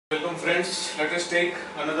friends, let us take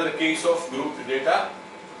another case of grouped data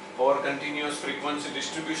or continuous frequency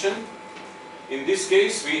distribution. In this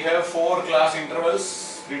case, we have 4 class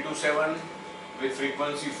intervals, 3 to 7 with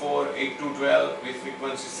frequency 4, 8 to 12 with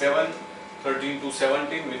frequency 7, 13 to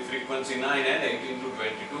 17 with frequency 9 and 18 to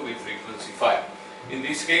 22 with frequency 5. In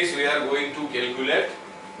this case, we are going to calculate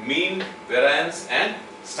mean, variance and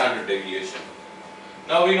standard deviation.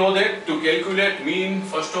 Now we know that to calculate mean,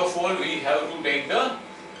 first of all we have to take the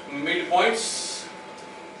midpoints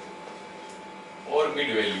or mid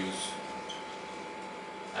values,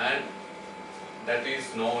 and that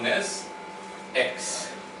is known as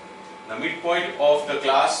x. The midpoint of the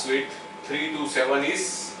class with 3 to 7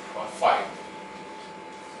 is 5.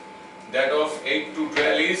 That of 8 to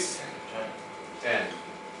 12 is 10.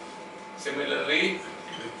 Similarly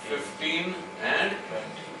 15 and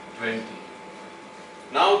 20.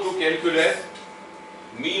 Now to calculate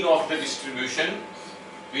mean of the distribution,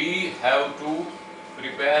 we have to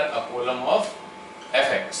prepare a column of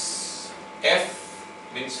fx. F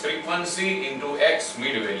means frequency into x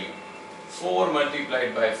mid value. 4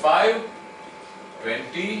 multiplied by 5,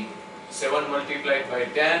 20, 7 multiplied by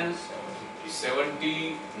 10,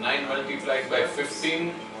 70, 9 multiplied by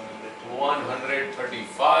 15,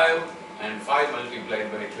 135, and 5 multiplied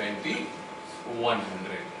by 20,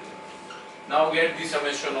 100. Now get the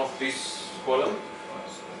summation of this column.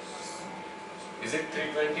 Is it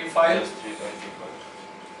 325? Yes, 325.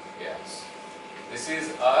 Yes. This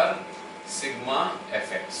is our sigma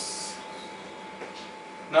fx.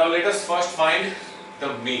 Now let us first find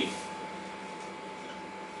the mean.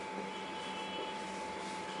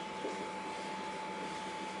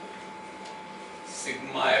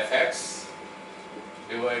 Sigma fx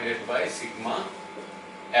divided by sigma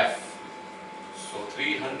f. So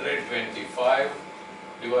 325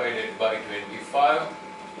 divided by 25.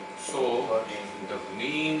 So the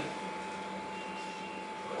mean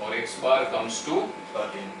or x bar comes to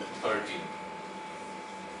 13.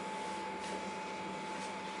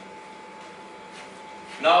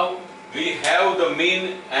 Now we have the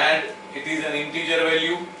mean and it is an integer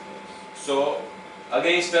value. So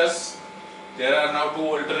against us there are now 2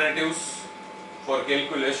 alternatives for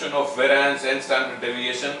calculation of variance and standard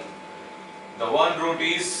deviation. The one route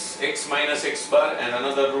is x minus x bar and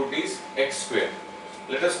another route is x square.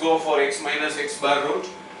 Let us go for x minus x bar route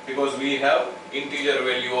because we have integer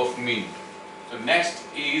value of mean. So next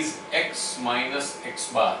is x minus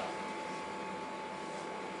x bar.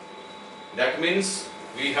 That means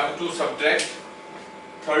we have to subtract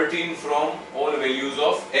 13 from all values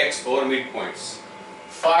of x or midpoints.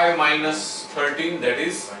 5 minus 13, that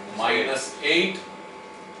is minus 8.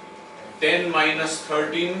 10 minus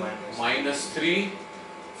 13 minus 3.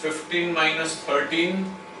 15 minus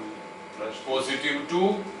 13 positive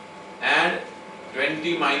 2, and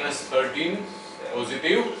 20 minus 13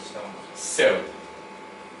 positive 7.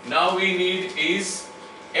 Now we need is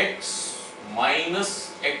x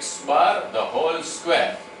minus x bar the whole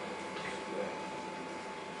square.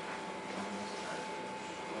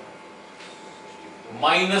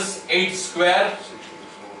 Minus 8 square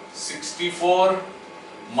 64,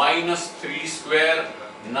 minus 3 square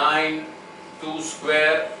 9, 2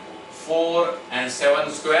 square 4 and 7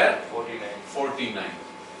 square 49.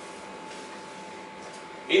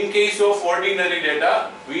 In case of ordinary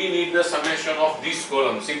data, we need the summation of this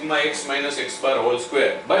column sigma x minus x bar whole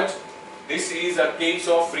square. But this is a case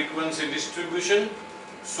of frequency distribution,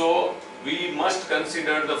 so we must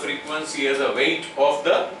consider the frequency as a weight of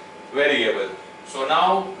the variable. So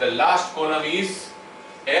now the last column is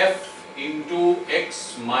f into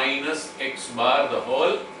x minus x bar the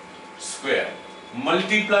whole square.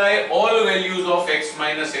 Multiply all values of x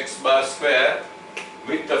minus x bar square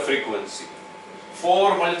with the frequency.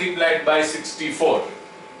 4 multiplied by 64,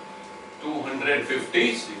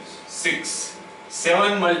 256.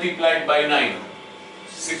 7 multiplied by 9,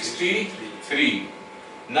 63.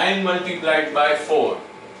 9 multiplied by 4,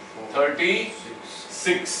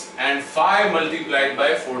 36. And 5 multiplied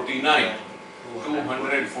by 49,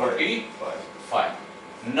 245.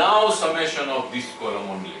 Now summation of this column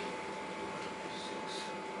only.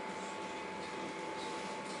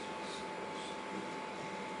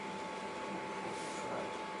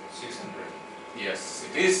 Yes,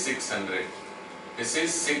 it is 600. This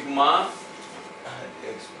is sigma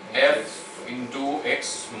f into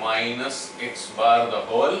x minus x bar the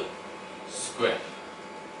whole square.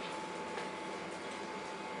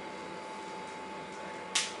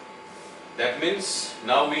 That means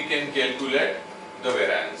now we can calculate the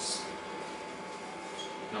variance.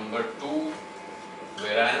 Number 2,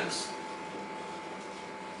 variance,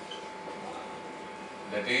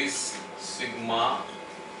 that is sigma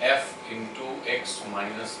f into x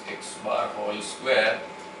minus x bar whole square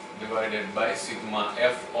divided by sigma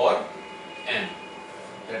f or n.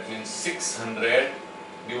 That means 600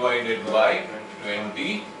 divided by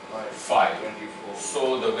 25.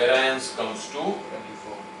 So the variance comes to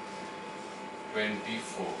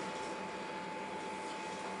 24.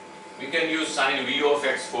 We can use sign V of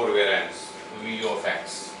x for variance. V of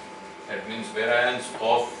x. That means variance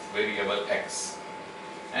of variable x.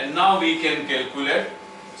 And now we can calculate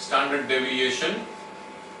standard deviation.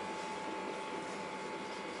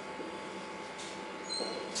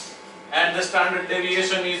 And the standard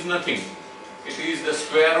deviation is nothing. It is the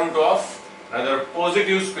square root of, rather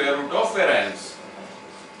positive square root of variance.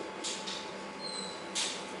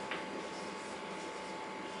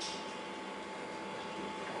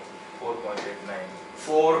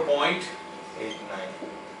 Four point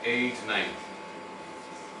 89.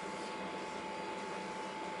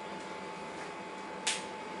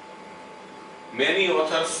 Many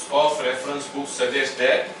authors of reference books suggest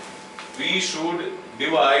that we should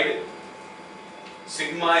divide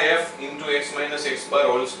sigma f into x minus x bar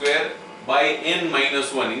whole square by n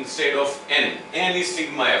minus 1 instead of n. N is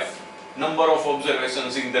sigma f, number of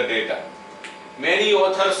observations in the data. Many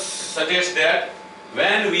authors suggest that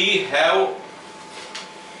when we have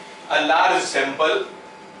a large sample,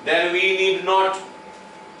 then we need not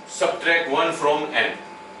subtract 1 from n.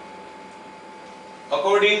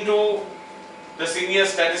 According to the senior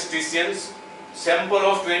statisticians, sample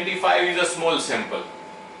of 25 is a small sample.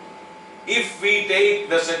 If we take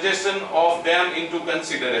the suggestion of them into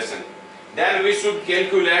consideration, then we should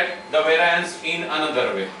calculate the variance in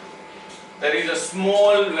another way. There is a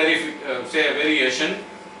small variation.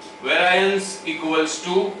 Variance equals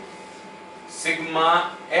to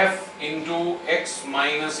sigma f into x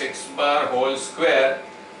minus x bar whole square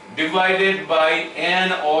divided by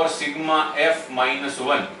n or sigma f minus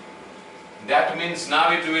 1. That means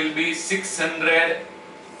now it will be 600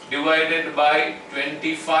 divided by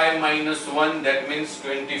 25 minus 1, that means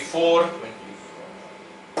 24.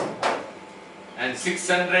 And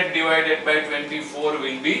 600 divided by 24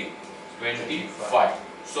 will be 25.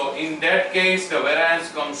 So in that case the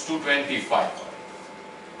variance comes to 25.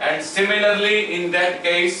 And similarly in that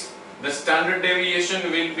case the standard deviation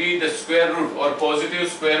will be the square root or positive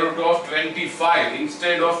square root of 25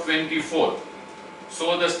 instead of 24.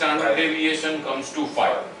 So the standard deviation comes to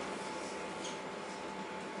 5.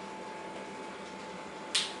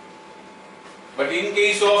 But in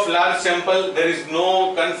case of large sample there is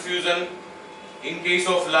no confusion. In case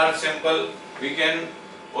of large sample we can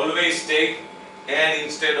always take n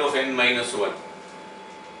instead of n minus 1.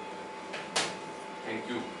 Thank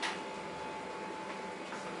you.